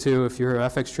 relative to, if you're an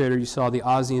FX trader, you saw the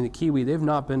Aussie and the Kiwi, they've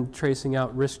not been tracing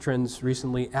out risk trends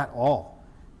recently at all.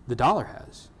 The dollar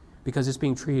has, because it's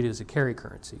being treated as a carry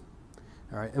currency.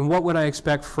 All right, and what would I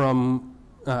expect from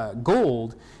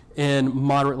gold in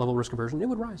moderate level risk aversion? It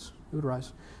would rise. It would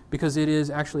rise because it is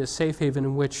actually a safe haven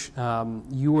in which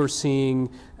you are seeing,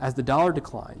 as the dollar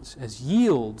declines, as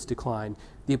yields decline,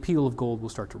 the appeal of gold will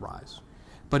start to rise.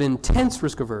 But intense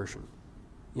risk aversion,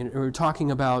 we're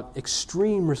talking about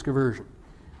extreme risk aversion,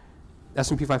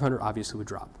 S&P 500 obviously would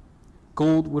drop.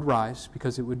 Gold would rise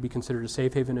because it would be considered a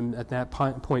safe haven, and at that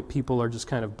point people are just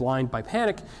kind of blind by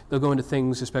panic. They'll go into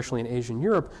things, especially in Asia and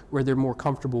Europe, where they're more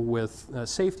comfortable with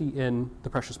safety in the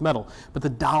precious metal. But the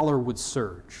dollar would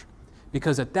surge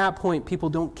because at that point people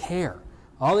don't care.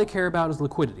 All they care about is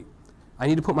liquidity. I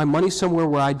need to put my money somewhere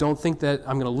where I don't think that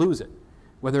I'm going to lose it,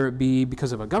 whether it be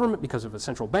because of a government, because of a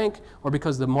central bank, or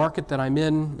because the market that I'm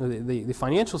in, the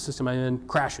financial system I'm in,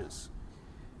 crashes.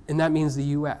 And that means the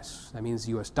U.S. That means the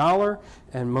U.S. dollar,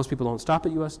 and most people don't stop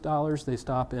at U.S. dollars. They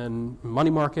stop in money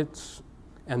markets,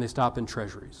 and they stop in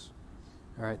treasuries.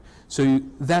 All right. So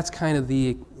that's kind of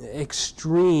the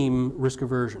extreme risk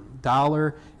aversion.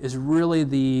 Dollar is really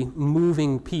the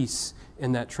moving piece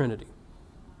in that trinity.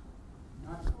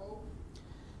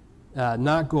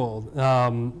 Not gold.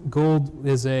 Gold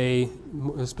is a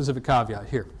specific caveat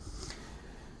here.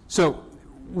 So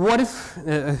what if,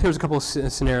 here's a couple of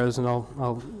scenarios, and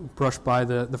I'll brush by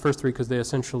the first three because they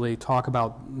essentially talk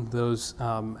about those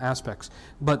aspects.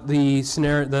 But the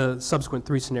subsequent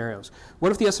three scenarios.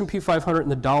 What if the S&P 500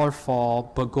 and the dollar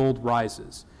fall, but gold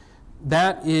rises?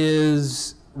 That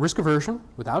is risk aversion,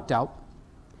 without doubt.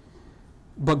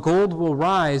 But gold will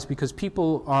rise because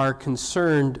people are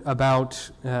concerned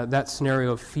about that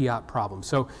scenario of fiat problem.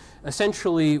 So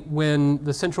essentially, when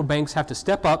the central banks have to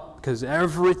step up because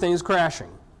everything's crashing,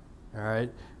 all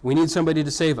right, we need somebody to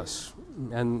save us.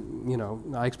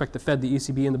 And I expect the Fed, the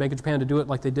ECB, and the Bank of Japan to do it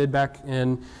like they did back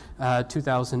in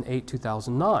 2008,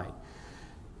 2009.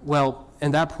 Well,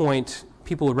 at that point,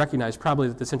 people would recognize probably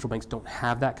that the central banks don't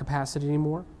have that capacity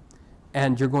anymore.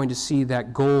 And you're going to see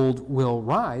that gold will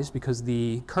rise because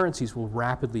the currencies will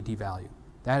rapidly devalue.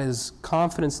 That is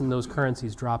confidence in those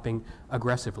currencies dropping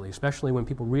aggressively, especially when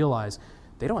people realize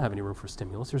they don't have any room for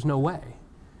stimulus. There's no way.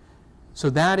 So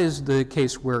that is the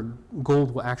case where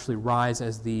gold will actually rise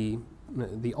as the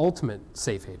ultimate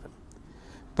safe haven.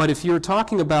 But if you're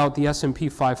talking about the S&P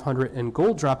 500 and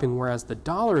gold dropping, whereas the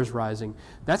dollar is rising,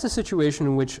 that's a situation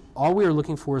in which all we are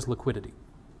looking for is liquidity.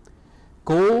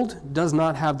 Gold does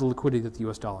not have the liquidity that the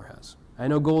U.S. dollar has. I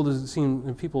know gold is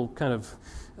seen, people kind of,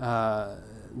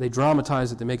 they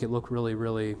dramatize it, they make it look really,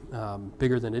 really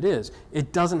bigger than it is.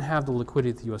 It doesn't have the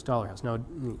liquidity that the U.S. dollar has. Now,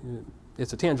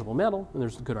 it's a tangible metal, and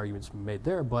there's good arguments made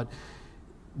there, but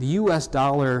the U.S.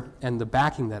 dollar and the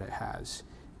backing that it has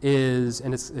is,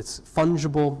 and it's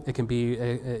fungible. It can be,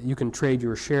 you can trade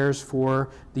your shares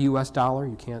for the U.S. dollar.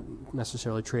 You can't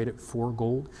necessarily trade it for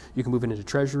gold. You can move it into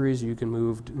treasuries. You can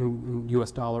move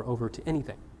U.S. dollar over to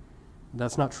anything.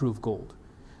 That's not true of gold.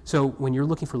 So when you're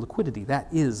looking for liquidity, that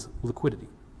is liquidity.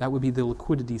 That would be the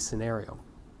liquidity scenario.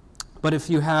 But if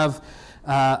you have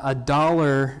a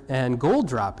dollar and gold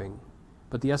dropping,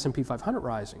 but the S&P 500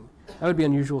 rising, that would be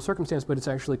an unusual circumstance, but it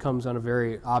actually comes on a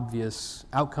very obvious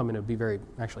outcome, and it would be very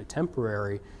actually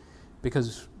temporary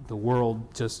because the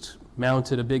world just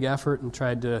mounted a big effort and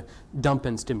tried to dump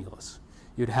in stimulus.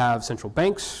 You'd have central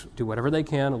banks do whatever they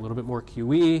can, a little bit more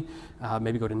QE,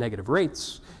 maybe go to negative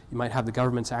rates. You might have the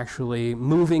governments actually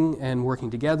moving and working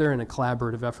together in a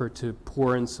collaborative effort to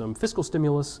pour in some fiscal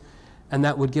stimulus, and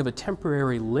that would give a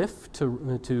temporary lift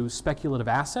to speculative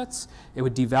assets. It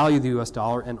would devalue the U.S.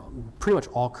 dollar and pretty much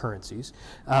all currencies,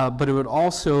 but it would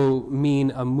also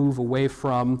mean a move away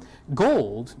from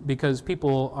gold because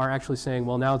people are actually saying,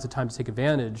 well, now it's the time to take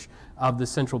advantage of the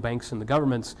central banks and the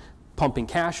governments pumping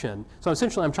cash in. So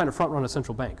essentially, I'm trying to front run a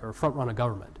central bank or front run a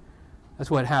government.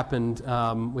 That's what happened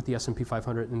with the S&P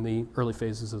 500 in the early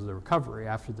phases of the recovery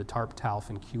after the TARP, TALF,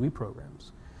 and QE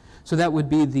programs. So that would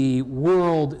be the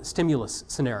world stimulus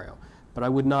scenario. But I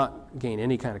would not gain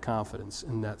any kind of confidence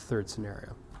in that third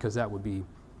scenario because that would be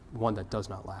one that does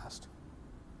not last.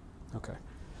 Okay.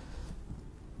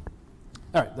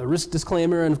 All right, the risk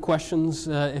disclaimer and questions,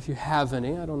 if you have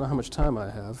any. I don't know how much time I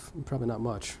have. Probably not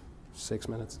much, 6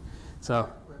 minutes. So,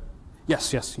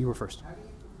 yes, you were first. How do you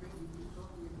compare, you were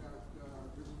talking about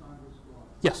risk on, risk off.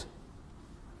 Yes.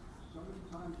 So many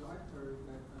times I've heard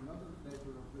that another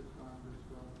measure of risk on, risk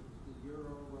off is the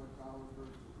euro dollar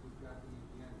versus the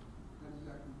Japanese yen. How does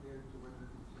that compare to what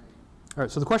you've been saying? All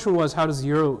right, so the question was, how does the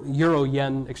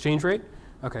euro-yen exchange rate?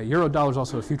 Okay, euro-dollar is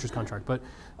also a futures contract, but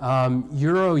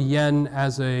euro-yen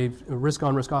as a risk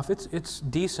on, risk off, it's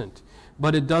decent,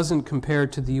 but it doesn't compare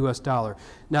to the US dollar.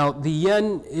 Now, the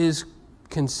yen is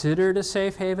considered a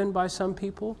safe haven by some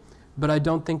people, but I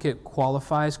don't think it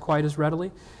qualifies quite as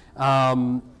readily.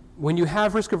 When you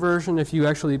have risk aversion, if you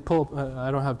actually pull up,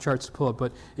 I don't have charts to pull up,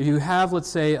 but if you have, let's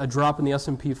say, a drop in the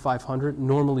S&P 500,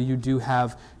 normally you do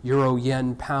have euro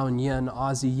yen, pound yen,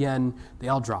 Aussie yen, they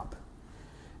all drop.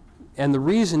 And the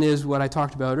reason is what I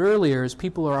talked about earlier is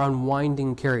people are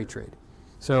unwinding carry trade.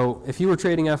 So if you were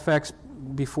trading FX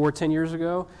before 10 years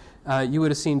ago, you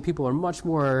would have seen people are much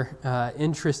more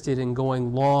interested in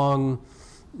going long,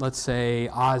 let's say,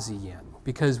 Aussie yen,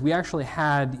 because we actually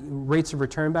had rates of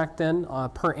return back then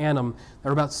per annum that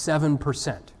were about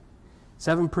 7%.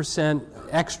 7%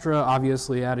 extra,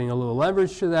 obviously adding a little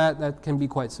leverage to that can be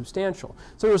quite substantial.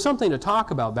 So there was something to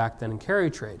talk about back then in carry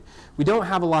trade. We don't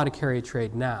have a lot of carry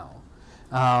trade now.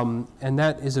 And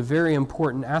that is a very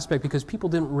important aspect because people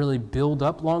didn't really build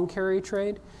up long carry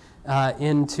trade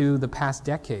into the past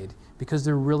decade because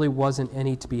there really wasn't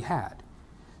any to be had.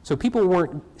 So people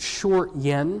weren't short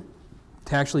yen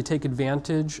to actually take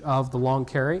advantage of the long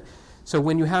carry. So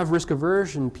when you have risk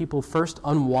aversion, people first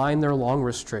unwind their long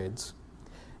risk trades.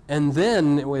 And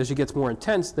then, as it gets more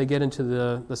intense, they get into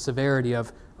the severity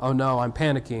of, oh no, I'm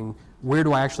panicking. Where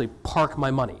do I actually park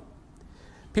my money?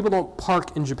 People don't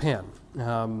park in Japan.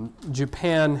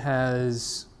 Japan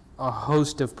has a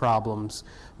host of problems.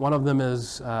 One of them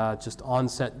is just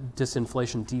onset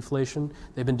disinflation, deflation.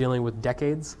 They've been dealing with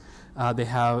decades. They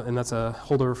have, and that's a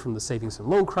holdover from the savings and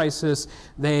loan crisis.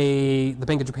 The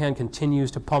Bank of Japan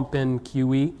continues to pump in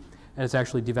QE, and it's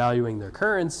actually devaluing their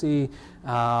currency.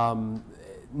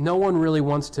 No one really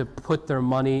wants to put their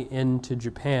money into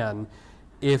Japan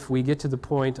if we get to the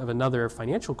point of another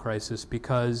financial crisis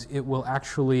because it will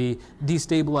actually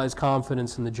destabilize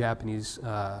confidence in the Japanese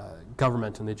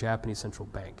government and the Japanese central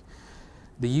bank.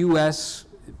 The U.S.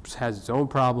 has its own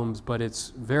problems, but it's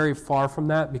very far from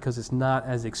that because it's not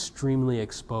as extremely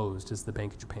exposed as the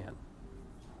Bank of Japan. I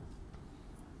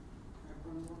have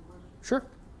one more question. Sure.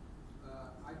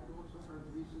 I've also heard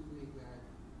recently that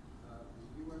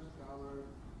the U.S. dollar,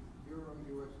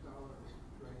 euro-U.S. dollar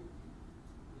trade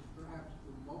is perhaps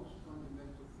the most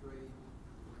fundamental trade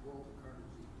of all the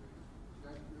currency trades. Is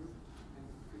that true? And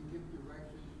can you give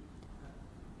direction,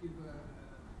 give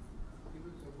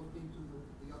us a look into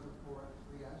the other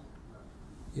three asset classes?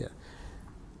 Yeah.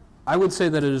 I would say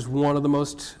that it is one of the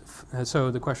most,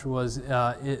 so the question was,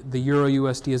 the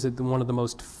Euro-USD, is it one of the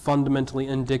most fundamentally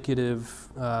indicative?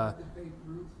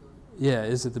 Yeah,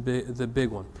 is it the big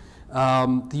one?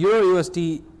 The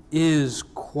Euro-USD is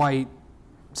quite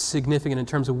significant in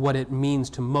terms of what it means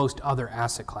to most other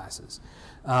asset classes.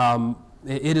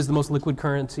 It is the most liquid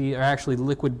currency, or actually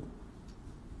liquid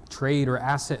trade or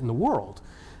asset in the world.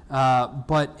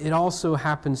 But it also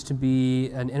happens to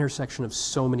be an intersection of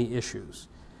so many issues.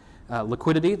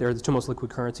 Liquidity, they're the two most liquid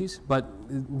currencies, but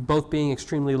both being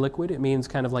extremely liquid, it means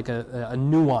kind of like a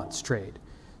nuanced trade.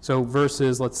 So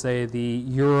versus, let's say, the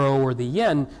euro or the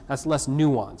yen, that's less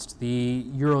nuanced. The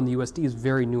euro and the USD is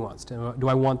very nuanced. Do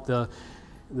I want the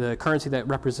currency that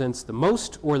represents the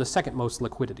most or the second most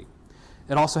liquidity?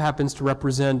 It also happens to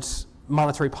represent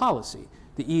monetary policy.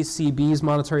 The ECB's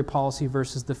monetary policy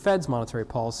versus the Fed's monetary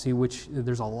policy, which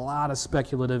there's a lot of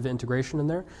speculative integration in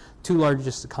there. Two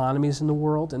largest economies in the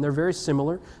world, and they're very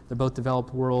similar. They're both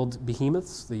developed world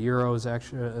behemoths. The euro is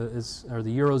actually or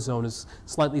the eurozone is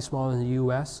slightly smaller than the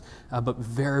U.S., but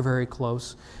very, very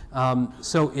close.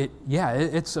 So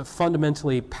it's a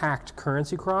fundamentally packed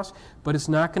currency cross, but it's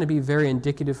not going to be very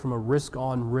indicative from a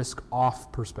risk-on, risk-off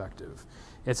perspective.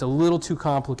 It's a little too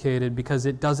complicated because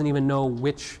it doesn't even know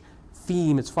which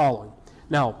theme it's following.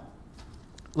 Now,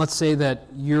 let's say that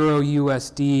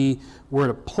Euro-USD were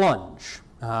to plunge,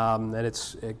 that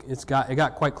it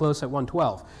got quite close at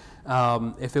 112.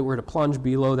 If it were to plunge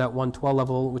below that 112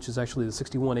 level, which is actually the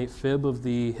 61.8 fib of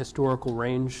the historical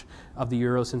range of the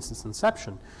euro since its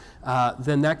inception,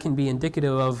 then that can be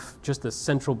indicative of just the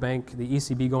central bank, the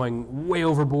ECB, going way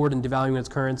overboard and devaluing its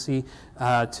currency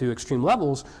to extreme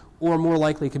levels, or more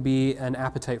likely could be an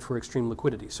appetite for extreme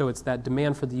liquidity. So it's that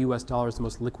demand for the US dollar is the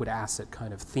most liquid asset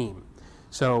kind of theme.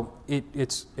 So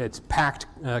it's packed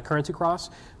currency cross,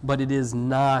 but it is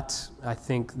not, I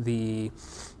think, the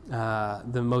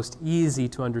most easy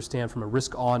to understand from a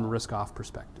risk-on, risk-off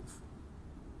perspective.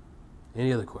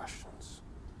 Any other questions?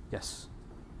 Yes?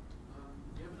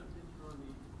 Do you have an opinion on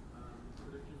the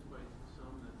predictions by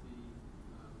some that the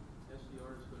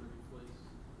SDR is going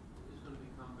to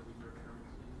become the reserve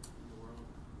currency in the world?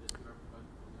 SDR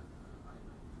provided from the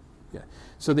IMF? Yeah.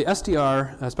 So the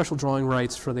SDR, special drawing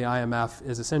rights for the IMF,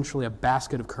 is essentially a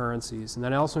basket of currencies, and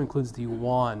that also includes the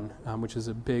yuan, which is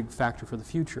a big factor for the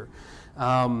future.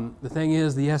 The thing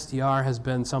is, the SDR has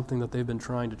been something that they've been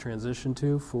trying to transition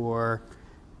to for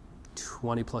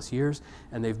 20 plus years,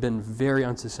 and they've been very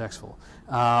unsuccessful.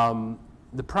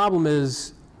 The problem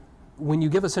is, when you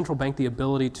give a central bank the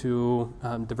ability to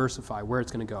diversify where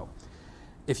it's going to go,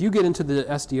 if you get into the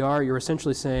SDR, you're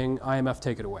essentially saying, IMF,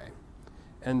 take it away.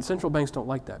 And central banks don't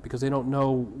like that because they don't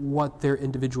know what their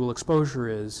individual exposure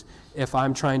is. If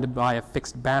I'm trying to buy a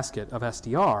fixed basket of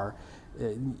SDR,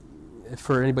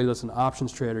 for anybody that's an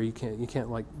options trader, you can't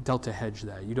like delta hedge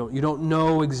that. You don't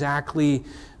know exactly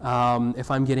if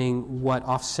I'm getting what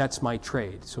offsets my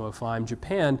trade. So if I'm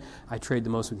Japan, I trade the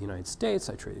most with the United States,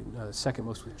 I trade second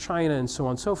most with China, and so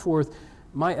on and so forth.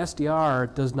 My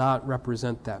SDR does not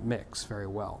represent that mix very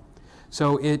well.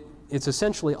 So it's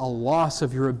essentially a loss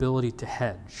of your ability to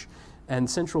hedge. And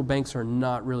central banks are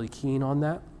not really keen on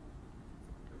that.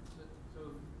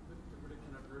 So the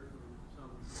prediction I've heard from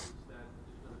some is that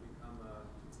it's going to become a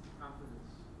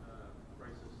confidence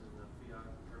crisis in the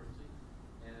fiat currency.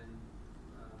 And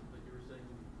like you were saying,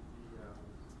 the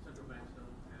central banks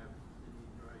don't have any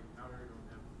dry powder, don't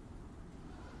have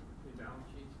clean balance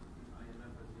sheets. The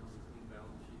IMF has the only clean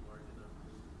balance sheet large enough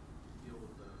to deal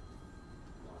with the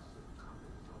loss of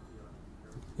confidence on fiat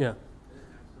currency. Yeah.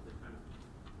 So they kind of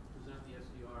present the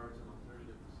SDR as an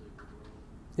alternative to save the world.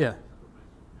 Yeah. Central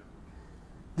banks don't have one.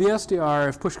 The SDR,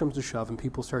 if push comes to shove and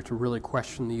people start to really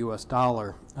question the US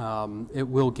dollar, it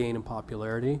will gain in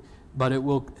popularity, but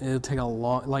it'll take a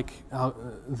long, like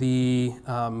the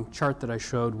chart that I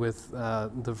showed with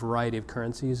the variety of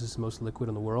currencies is the most liquid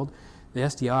in the world. The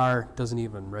SDR doesn't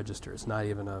even register. It's not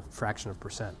even a fraction of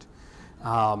percent.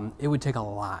 It would take a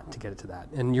lot to get it to that.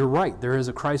 And you're right, there is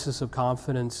a crisis of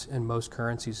confidence in most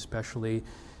currencies, especially.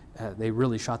 They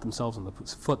really shot themselves in the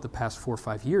foot the past 4 or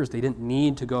 5 years. They didn't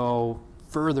need to go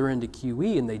further into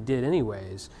QE, and they did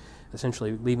anyways,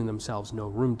 essentially leaving themselves no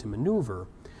room to maneuver.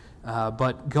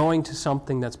 But going to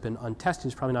something that's been untested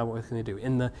is probably not what we're going to do.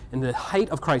 In the height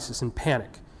of crisis and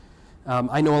panic,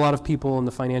 I know a lot of people in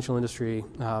the financial industry,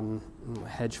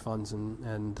 hedge funds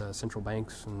and central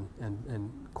banks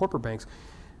and corporate banks,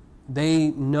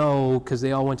 they know, because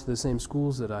they all went to the same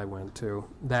schools that I went to,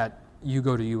 that you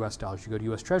go to US dollars, you go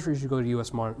to US treasuries, you go to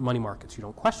US money markets. You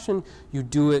don't question, you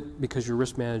do it because your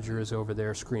risk manager is over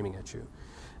there screaming at you.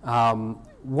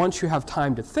 Once you have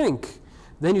time to think,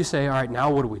 then you say, all right,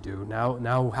 now what do we do?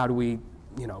 Now how do we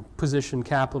position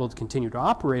capital to continue to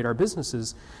operate our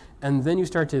businesses? And then you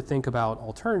start to think about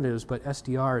alternatives, but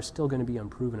SDR is still going to be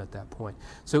unproven at that point.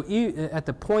 So at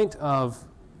the point of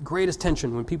greatest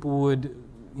tension, when people would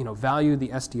value the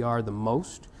SDR the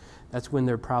most, that's when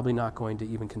they're probably not going to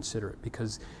even consider it,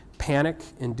 because panic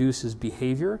induces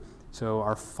behavior. So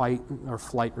our flight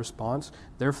response,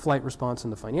 their flight response in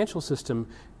the financial system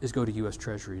is go to US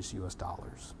treasuries, US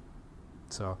dollars.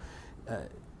 So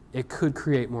it could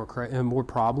create more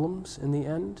problems in the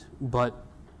end, but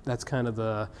that's kind of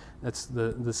the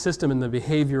system and the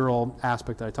behavioral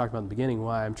aspect that I talked about in the beginning,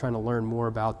 why I'm trying to learn more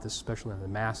about this, especially on the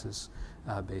masses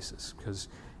basis, because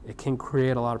it can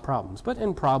create a lot of problems. But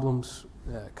in problems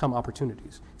come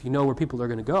opportunities. If you know where people are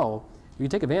going to go, you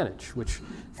take advantage, which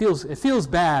feels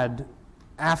bad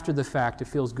after the fact. It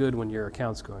feels good when your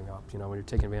account's going up, when you're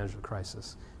taking advantage of the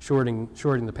crisis, shorting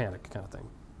the panic kind of thing.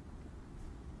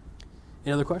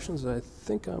 Any other questions? I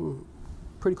think I'm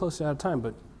pretty close to out of time,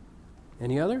 but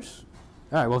any others?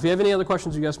 All right, well, if you have any other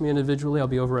questions, you ask me individually. I'll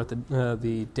be over at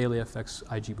the Daily FX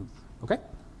IG booth. Okay?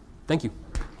 Thank you.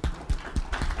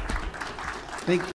 Thank you.